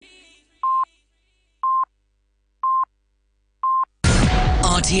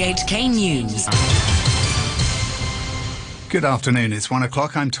RTHK News. Good afternoon, it's 1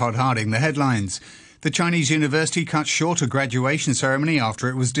 o'clock. I'm Todd Harding. The headlines. The Chinese university cut short a graduation ceremony after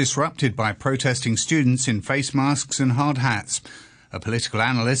it was disrupted by protesting students in face masks and hard hats. A political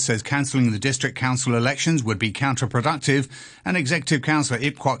analyst says cancelling the district council elections would be counterproductive, and Executive Councillor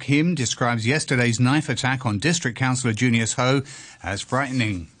Ip Kwok Him describes yesterday's knife attack on District Councillor Junius Ho as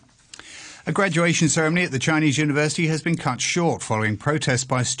frightening. A graduation ceremony at the Chinese university has been cut short following protests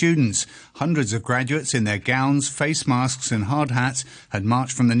by students. Hundreds of graduates in their gowns, face masks and hard hats had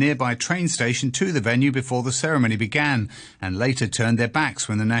marched from the nearby train station to the venue before the ceremony began and later turned their backs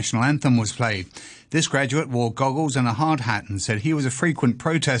when the national anthem was played. This graduate wore goggles and a hard hat and said he was a frequent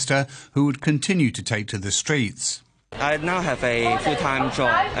protester who would continue to take to the streets. I now have a full-time job,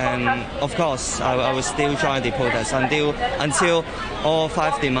 and of course I will still join the protest until all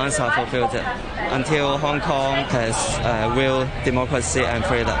 5 demands are fulfilled, until Hong Kong has real democracy and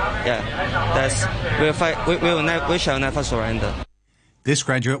freedom. We'll fight. We shall never surrender. This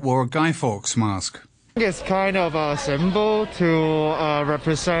graduate wore a Guy Fawkes mask. It's kind of a symbol to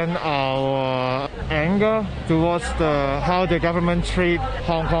represent our anger towards how the government treat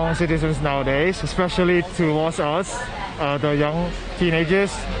Hong Kong citizens nowadays, especially towards us, the young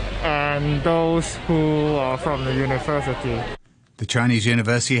teenagers and those who are from the university. The Chinese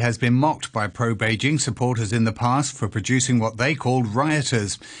university has been mocked by pro-Beijing supporters in the past for producing what they called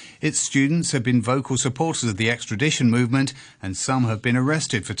rioters. Its students have been vocal supporters of the extradition movement, and some have been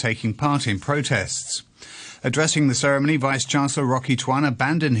arrested for taking part in protests. Addressing the ceremony, Vice-Chancellor Rocky Tuan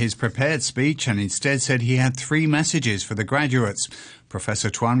abandoned his prepared speech and instead said he had 3 messages for the graduates.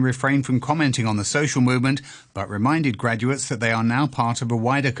 Professor Tuan refrained from commenting on the social movement, but reminded graduates that they are now part of a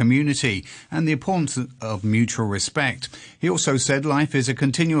wider community and the importance of mutual respect. He also said life is a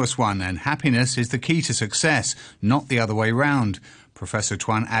continuous one and happiness is the key to success, not the other way round. Professor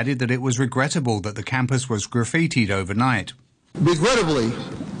Tuan added that it was regrettable that the campus was graffitied overnight. Regrettably,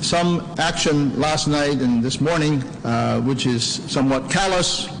 some action last night and this morning, which is somewhat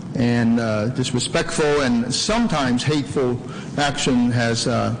callous and disrespectful and sometimes hateful action, has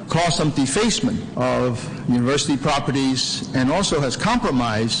caused some defacement of university properties and also has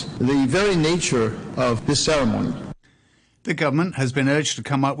compromised the very nature of this ceremony. The government has been urged to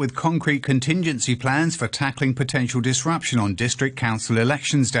come up with concrete contingency plans for tackling potential disruption on District Council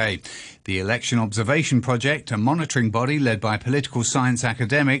Elections Day. The Election Observation Project, a monitoring body led by political science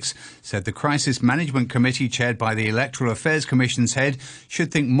academics, said the Crisis Management Committee chaired by the Electoral Affairs Commission's head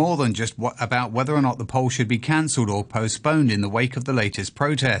should think more than just about whether or not the poll should be cancelled or postponed in the wake of the latest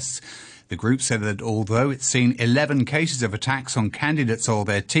protests. The group said that although it's seen 11 cases of attacks on candidates or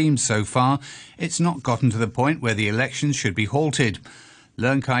their teams so far, it's not gotten to the point where the elections should be halted.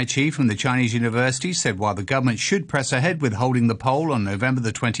 Leung Kai-chi from the Chinese University said while the government should press ahead with holding the poll on November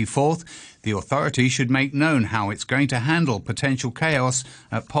the 24th, the authority should make known how it's going to handle potential chaos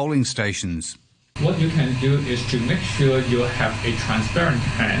at polling stations. What you can do is to make sure you have a transparent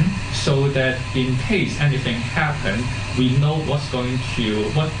plan so that in case anything happens, we know what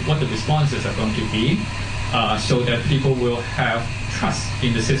the responses are going to be, so that people will have trust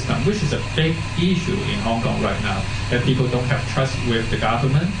in the system, which is a big issue in Hong Kong right now, that people don't have trust with the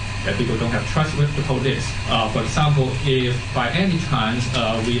government, that people don't have trust with the police. For example, if by any chance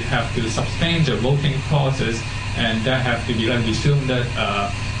we have to suspend the voting process and that have to be resumed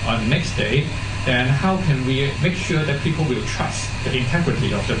on the next day, then how can we make sure that people will trust the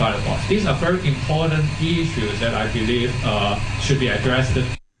integrity of the ballot box? These are very important issues that I believe should be addressed.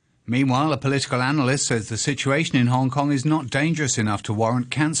 Meanwhile, a political analyst says the situation in Hong Kong is not dangerous enough to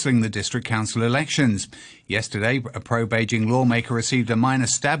warrant cancelling the district council elections. Yesterday, a pro-Beijing lawmaker received a minor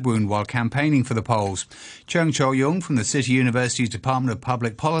stab wound while campaigning for the polls. Cheung Cho-yung from the City University's Department of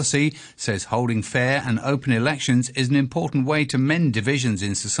Public Policy says holding fair and open elections is an important way to mend divisions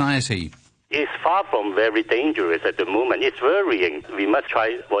in society. It's far from very dangerous at the moment. It's worrying. We must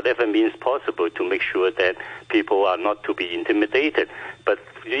try whatever means possible to make sure that people are not to be intimidated. But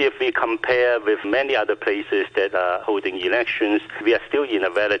if we compare with many other places that are holding elections, we are still in a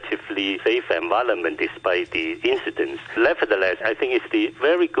relatively safe environment despite the incidents. Nevertheless, I think it's the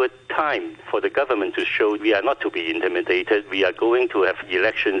very good time for the government to show we are not to be intimidated. We are going to have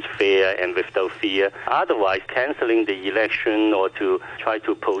elections fair and without fear. Otherwise, cancelling the election or to try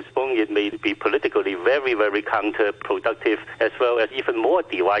to postpone it may be politically very, very counterproductive as well as even more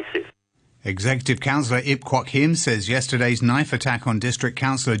divisive. Executive Councillor Ip Kwok Him says yesterday's knife attack on District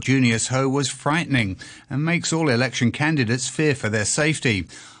Councillor Junius Ho was frightening and makes all election candidates fear for their safety.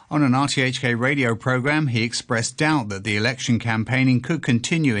 On an RTHK radio programme, he expressed doubt that the election campaigning could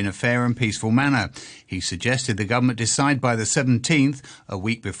continue in a fair and peaceful manner. He suggested the government decide by the 17th, a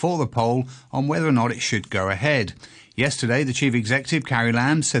week before the poll, on whether or not it should go ahead. Yesterday, the Chief Executive, Carrie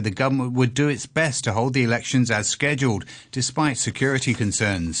Lam, said the government would do its best to hold the elections as scheduled, despite security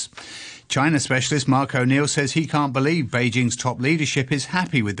concerns. China specialist Mark O'Neill says he can't believe Beijing's top leadership is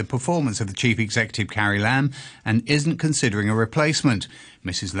happy with the performance of the Chief Executive, Carrie Lam, and isn't considering a replacement.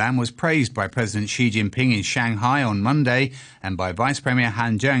 Mrs. Lam was praised by President Xi Jinping in Shanghai on Monday and by Vice Premier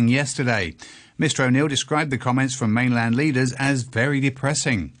Han Zheng yesterday. Mr. O'Neill described the comments from mainland leaders as very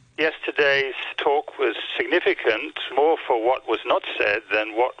depressing. Yesterday's talk was significant, more for what was not said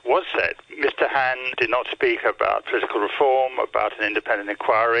than what was said. Mr. Han did not speak about political reform, about an independent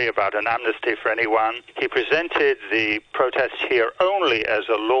inquiry, about an amnesty for anyone. He presented the protests here only as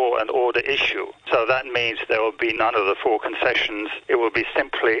a law and order issue. So that means there will be none of the four concessions. It will be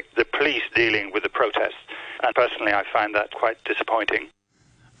simply the police dealing with the protests. And personally, I find that quite disappointing.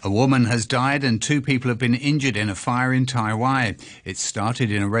 A woman has died and 2 people have been injured in a fire in Tai Wai. It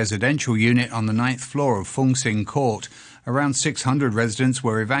started in a residential unit on the 9th floor of Fung Sing Court. Around 600 residents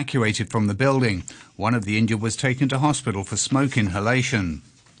were evacuated from the building. One of the injured was taken to hospital for smoke inhalation.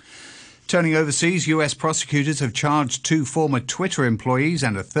 Turning overseas, US prosecutors have charged 2 former Twitter employees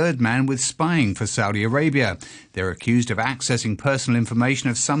and a third man with spying for Saudi Arabia. They're accused of accessing personal information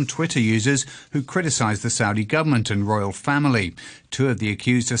of some Twitter users who criticise the Saudi government and royal family. 2 of the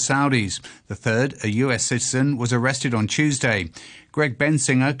accused are Saudis. The third, a US citizen, was arrested on Tuesday. Greg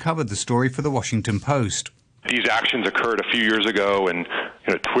Bensinger covered the story for The Washington Post. These actions occurred a few years ago, and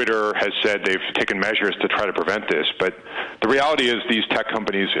Twitter has said they've taken measures to try to prevent this. But the reality is these tech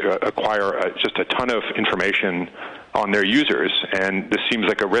companies acquire just a ton of information on their users, and this seems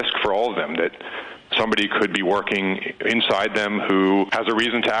like a risk for all of them, that somebody could be working inside them who has a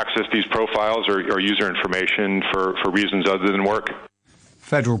reason to access these profiles or user information for reasons other than work.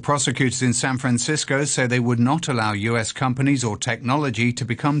 Federal prosecutors in San Francisco say they would not allow US companies or technology to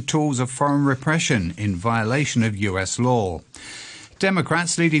become tools of foreign repression in violation of US law.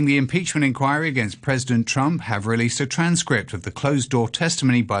 Democrats leading the impeachment inquiry against President Trump have released a transcript of the closed-door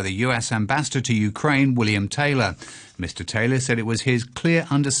testimony by the US ambassador to Ukraine, William Taylor. Mr. Taylor said it was his clear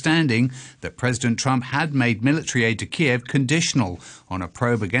understanding that President Trump had made military aid to Kiev conditional on a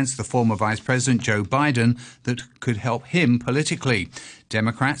probe against the former Vice President Joe Biden that could help him politically.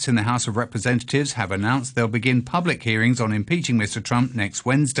 Democrats in the House of Representatives have announced they'll begin public hearings on impeaching Mr. Trump next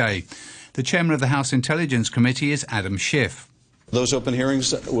Wednesday. The chairman of the House Intelligence Committee is Adam Schiff. Those open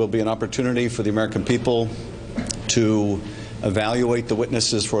hearings will be an opportunity for the American people to evaluate the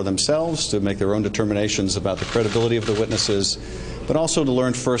witnesses for themselves, to make their own determinations about the credibility of the witnesses, but also to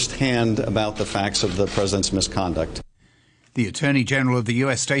learn firsthand about the facts of the president's misconduct. The Attorney General of the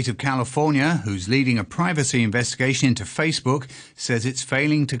U.S. state of California, who's leading a privacy investigation into Facebook, says it's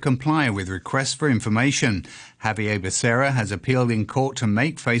failing to comply with requests for information. Javier Becerra has appealed in court to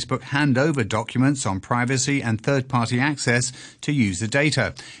make Facebook hand over documents on privacy and third-party access to use the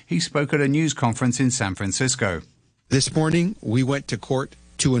data. He spoke at a news conference in San Francisco. This morning, we went to court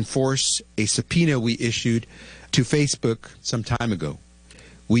to enforce a subpoena we issued to Facebook some time ago.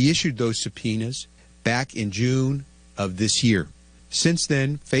 We issued those subpoenas back in June of this year. Since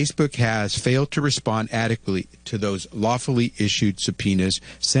then, Facebook has failed to respond adequately to those lawfully issued subpoenas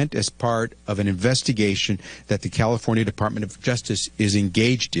sent as part of an investigation that the California Department of Justice is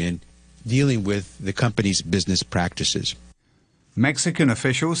engaged in dealing with the company's business practices. Mexican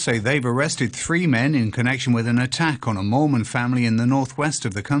officials say they've arrested 3 men in connection with an attack on a Mormon family in the northwest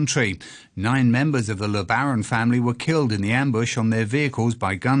of the country. 9 members of the LeBaron family were killed in the ambush on their vehicles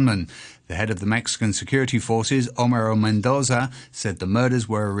by gunmen. The head of the Mexican security forces, Homero Mendoza, said the murders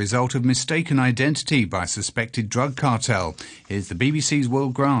were a result of mistaken identity by a suspected drug cartel. Here's the BBC's Will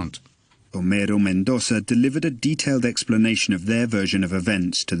Grant. Homero Mendoza delivered a detailed explanation of their version of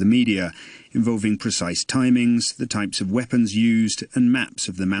events to the media, involving precise timings, the types of weapons used, and maps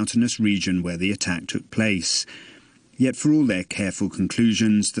of the mountainous region where the attack took place. Yet for all their careful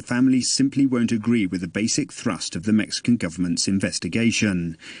conclusions, the family simply won't agree with the basic thrust of the Mexican government's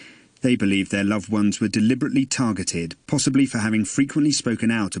investigation. They believe their loved ones were deliberately targeted, possibly for having frequently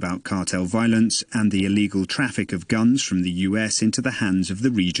spoken out about cartel violence and the illegal traffic of guns from the US into the hands of the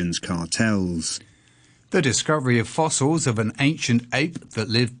region's cartels. The discovery of fossils of an ancient ape that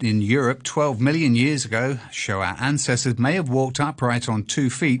lived in Europe 12 million years ago show our ancestors may have walked upright on 2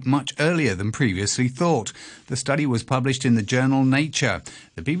 feet much earlier than previously thought. The study was published in the journal Nature.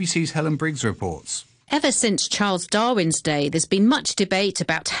 The BBC's Helen Briggs reports. Ever since Charles Darwin's day, there's been much debate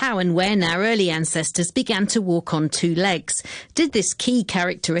about how and when our early ancestors began to walk on two legs. Did this key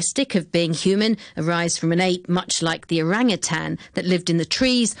characteristic of being human arise from an ape much like the orangutan that lived in the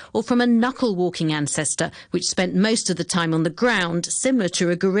trees, or from a knuckle-walking ancestor which spent most of the time on the ground, similar to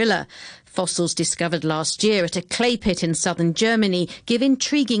a gorilla? Fossils discovered last year at a clay pit in southern Germany give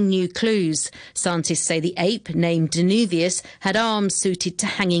intriguing new clues. Scientists say the ape, named Danuvius, had arms suited to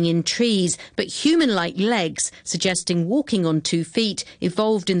hanging in trees, but human-like legs, suggesting walking on 2 feet,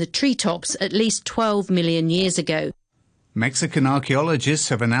 evolved in the treetops at least 12 million years ago. Mexican archaeologists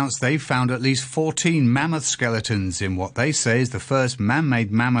have announced they've found at least 14 mammoth skeletons in what they say is the first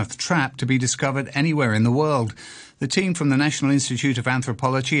man-made mammoth trap to be discovered anywhere in the world. The team from the National Institute of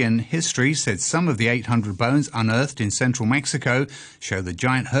Anthropology and History said some of the 800 bones unearthed in central Mexico show the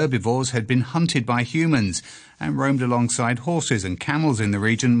giant herbivores had been hunted by humans and roamed alongside horses and camels in the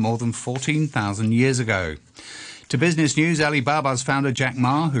region more than 14,000 years ago. To business news, Alibaba's founder Jack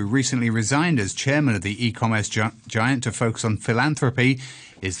Ma, who recently resigned as chairman of the e-commerce giant to focus on philanthropy,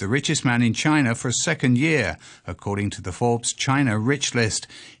 is the richest man in China for a second year, according to the Forbes China Rich List.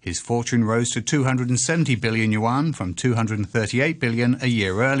 His fortune rose to 270 billion yuan from 238 billion a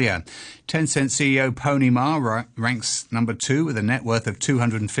year earlier. Tencent CEO Pony Ma ranks number 2 with a net worth of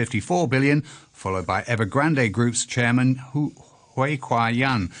 254 billion, followed by Evergrande Group's chairman Hui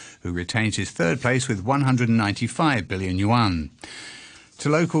Kuai-yan, who retains his third place with 195 billion yuan. To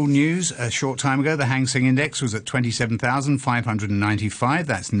local news, a short time ago, the Hang Seng Index was at 27,595.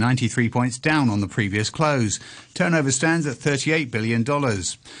 That's 93 points down on the previous close. Turnover stands at $38 billion.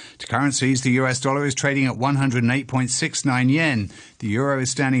 To currencies, the US dollar is trading at 108.69 yen. The euro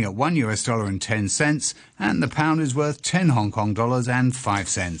is standing at $1.10, and the pound is worth 10 Hong Kong dollars and 5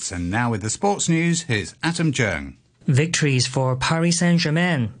 cents. And now with the sports news, here's Atom Cheung. Victories for Paris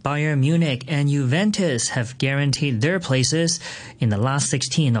Saint-Germain, Bayern Munich and Juventus have guaranteed their places in the last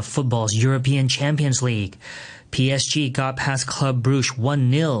 16 of football's European Champions League. PSG got past Club Brugge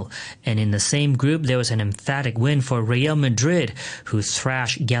 1-0, and in the same group there was an emphatic win for Real Madrid, who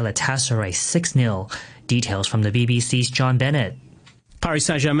thrashed Galatasaray 6-0. Details from the BBC's John Bennett. Paris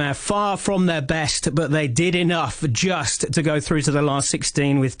Saint-Germain far from their best, but they did enough just to go through to the last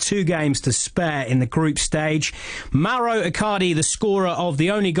 16 with 2 games to spare in the group stage. Mauro Icardi, the scorer of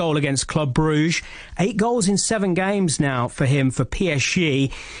the only goal against Club Brugge. 8 goals in 7 games now for him for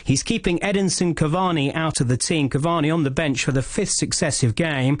PSG. He's keeping Edinson Cavani out of the team. Cavani on the bench for the 5th successive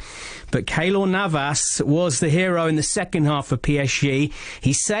game. But Keylor Navas was the hero in the second half for PSG.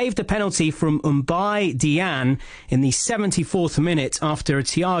 He saved a penalty from Mbaye Diagne in the 74th minute after a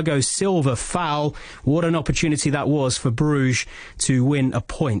Thiago Silva foul. What an opportunity that was for Bruges to win a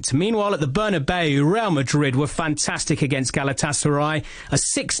point. Meanwhile, at the Bernabeu, Real Madrid were fantastic against Galatasaray. A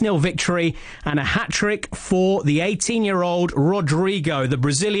 6-0 victory and a hat-trick for the 18-year-old Rodrigo, the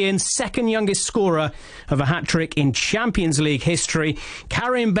Brazilian's second youngest scorer of a hat-trick in Champions League history.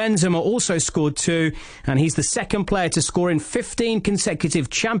 Karim Benzema also scored 2, and he's the second player to score in 15 consecutive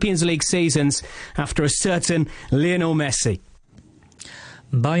Champions League seasons after a certain Lionel Messi.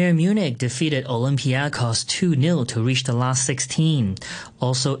 Bayern Munich defeated Olympiacos 2-0 to reach the last 16.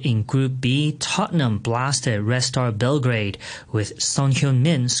 Also in Group B, Tottenham blasted Red Star Belgrade, with Son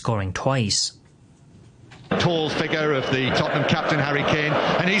Heung-min scoring twice. Tall figure of the Tottenham captain, Harry Kane,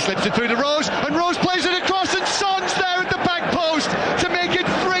 and he slips it through to Rose, and Rose plays it across, and Son's there at the back post to make it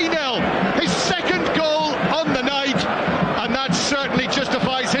 3-0. His second goal on the night, and that certainly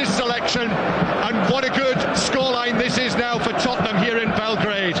justifies his selection. And what a good scoreline this is now for Tottenham here in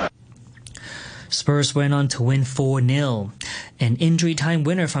Belgrade. Spurs went on to win 4-0. An injury time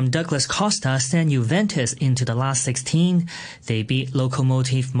winner from Douglas Costa sent Juventus into the last 16. They beat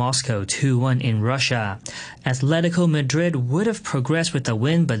Lokomotiv Moscow 2-1 in Russia. Atletico Madrid would have progressed with the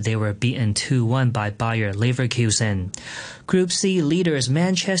win, but they were beaten 2-1 by Bayer Leverkusen. Group C leaders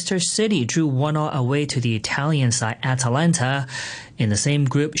Manchester City drew 1-0 away to the Italian side Atalanta. In the same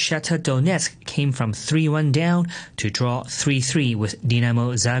group, Shakhtar Donetsk came from 3-1 down to draw 3-3 with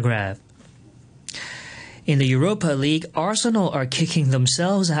Dinamo Zagreb. In the Europa League, Arsenal are kicking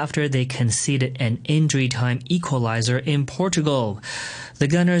themselves after they conceded an injury-time equalizer in Portugal. The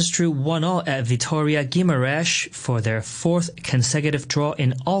Gunners drew 1-1 at Vitória Guimarães for their 4th consecutive draw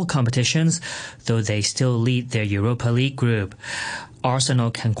in all competitions, though they still lead their Europa League group. Arsenal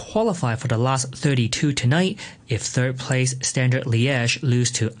can qualify for the last 32 tonight if third-place Standard Liège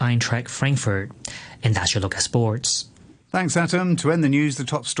lose to Eintracht Frankfurt. And that's your look at sports. Thanks, Atom. To end the news, the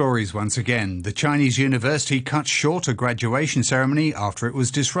top stories once again. The Chinese university cut short a graduation ceremony after it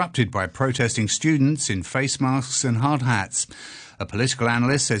was disrupted by protesting students in face masks and hard hats. A political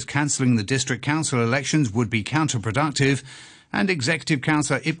analyst says cancelling the district council elections would be counterproductive. And Executive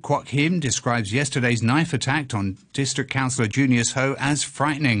Councillor Ip Kwok Him describes yesterday's knife attack on District Councillor Junius Ho as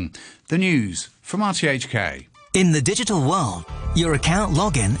frightening. The news from RTHK. In the digital world, your account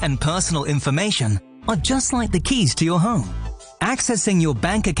login and personal information are just like the keys to your home. Accessing your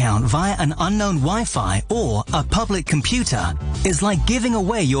bank account via an unknown Wi-Fi or a public computer is like giving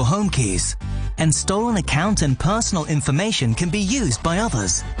away your home keys. And stolen account and personal information can be used by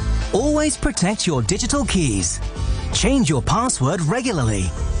others. Always protect your digital keys. Change your password regularly.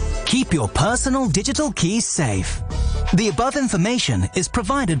 Keep your personal digital keys safe. The above information is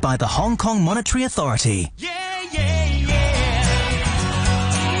provided by the Hong Kong Monetary Authority. Yeah!